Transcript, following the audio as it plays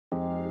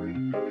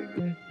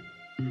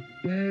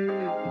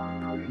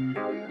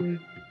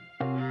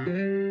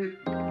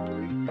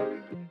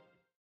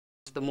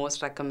The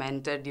most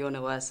recommended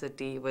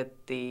university with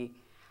the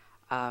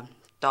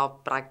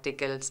top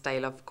practical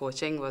style of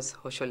coaching was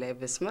Hochschule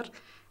Wismar,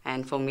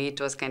 and for me it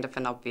was kind of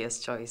an obvious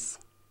choice.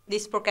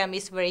 This program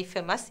is very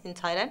famous in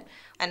Thailand,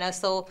 and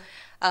also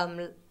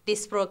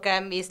this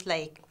program is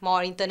like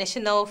more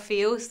international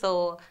field,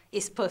 so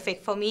it's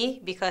perfect for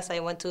me because I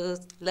want to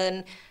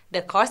learn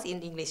the course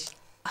in English.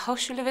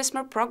 Hochschule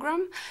Wismar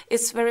program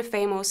is very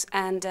famous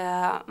and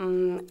a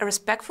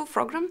respectful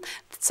program,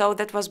 so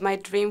that was my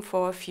dream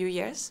for a few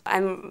years.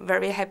 I'm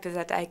very happy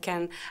that I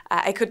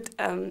could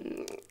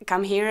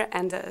come here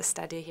and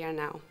study here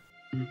now.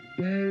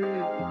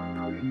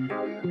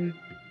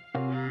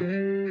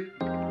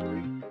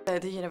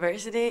 The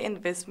university in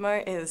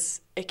Wismar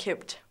is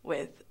equipped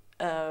with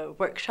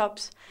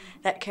workshops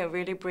that can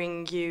really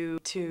bring you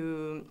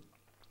to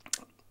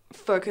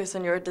focus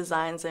on your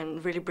designs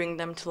and really bring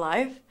them to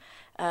life.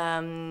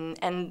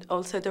 And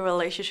also the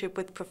relationship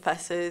with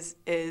professors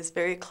is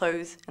very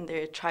close, and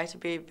they try to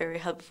be very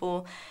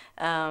helpful.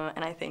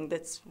 And I think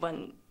that's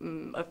one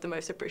of the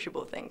most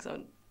appreciable things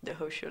on the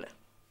Hochschule.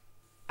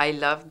 I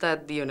love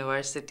that the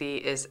university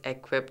is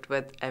equipped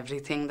with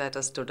everything that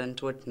a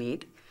student would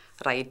need,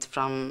 right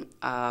from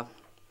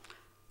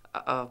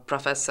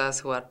professors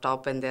who are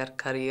top in their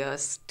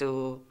careers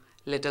to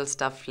little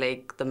stuff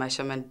like the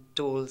measurement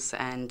tools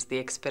and the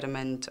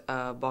experiment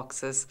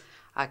boxes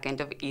are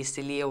kind of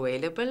easily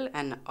available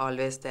and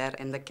always there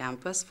in the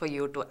campus for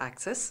you to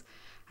access,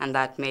 and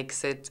that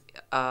makes it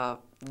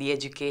the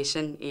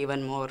education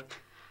even more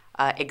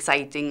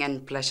exciting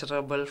and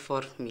pleasurable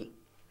for me.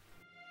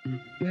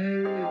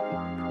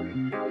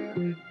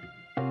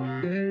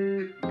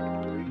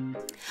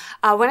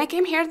 When I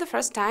came here the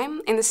first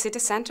time in the city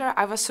center,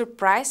 I was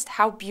surprised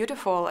how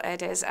beautiful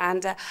it is,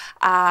 and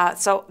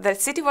so the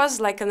city was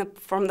like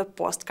from the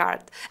postcard,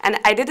 and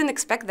I didn't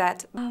expect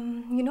that.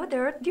 You know,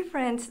 there are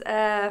different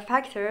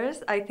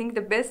factors. I think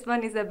the best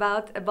one is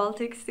about a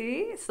Baltic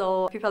Sea,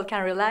 so people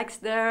can relax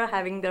there,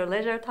 having their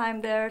leisure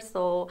time there.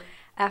 So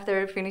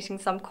after finishing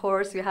some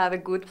course, you have a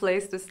good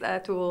place to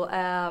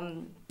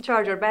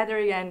charge your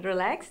battery and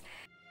relax.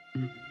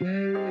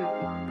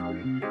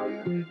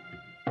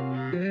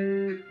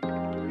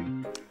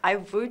 I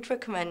would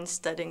recommend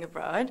studying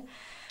abroad.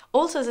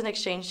 Also as an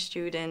exchange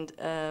student,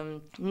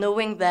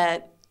 knowing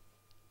that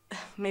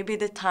maybe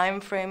the time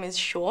frame is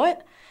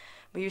short,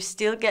 but you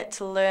still get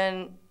to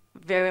learn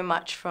very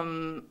much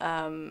from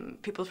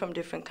people from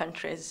different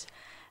countries,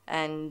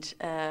 and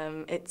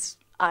it's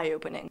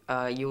eye-opening.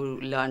 You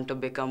learn to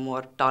become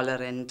more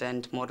tolerant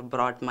and more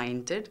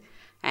broad-minded,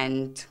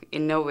 and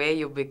in a way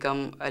you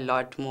become a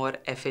lot more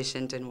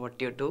efficient in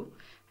what you do,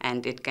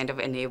 and it kind of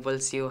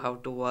enables you how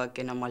to work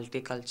in a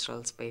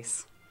multicultural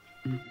space.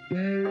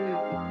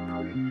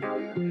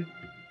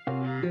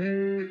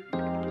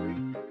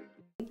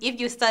 If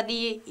you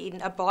study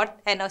in abroad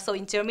and also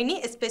in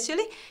Germany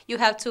especially, you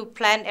have to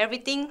plan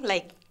everything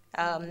like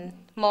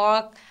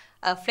more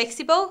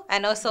flexible,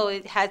 and also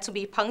it had to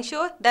be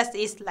punctual. That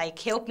is like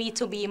help me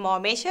to be more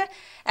measured,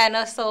 and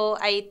also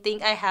I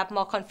think I have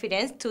more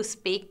confidence to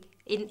speak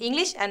in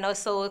English, and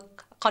also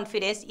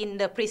confidence in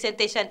the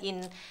presentation,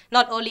 in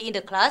not only in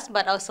the class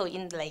but also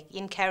in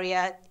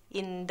career,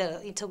 in the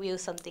interview,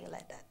 something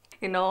like that.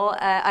 You know,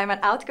 I'm an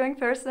outgoing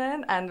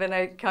person, and when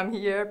I come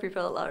here,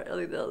 people are a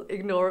little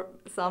ignore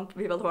some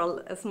people who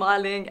are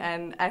smiling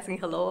and asking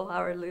hello,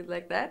 how are you,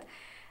 like that.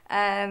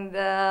 And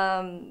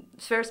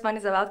first one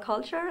is about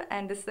culture,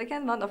 and the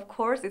second one, of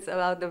course, is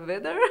about the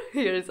weather.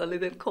 Here is a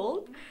little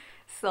cold,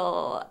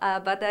 so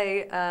but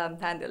I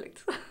handle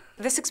it.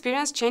 This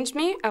experience changed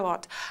me a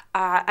lot,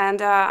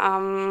 and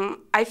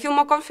I feel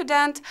more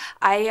confident.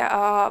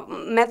 I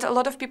met a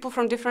lot of people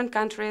from different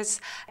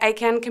countries. I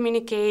can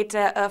communicate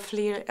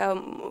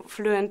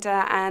fluent,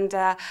 and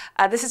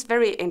this is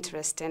very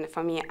interesting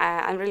for me.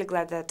 I'm really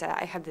glad that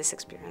I had this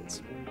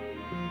experience.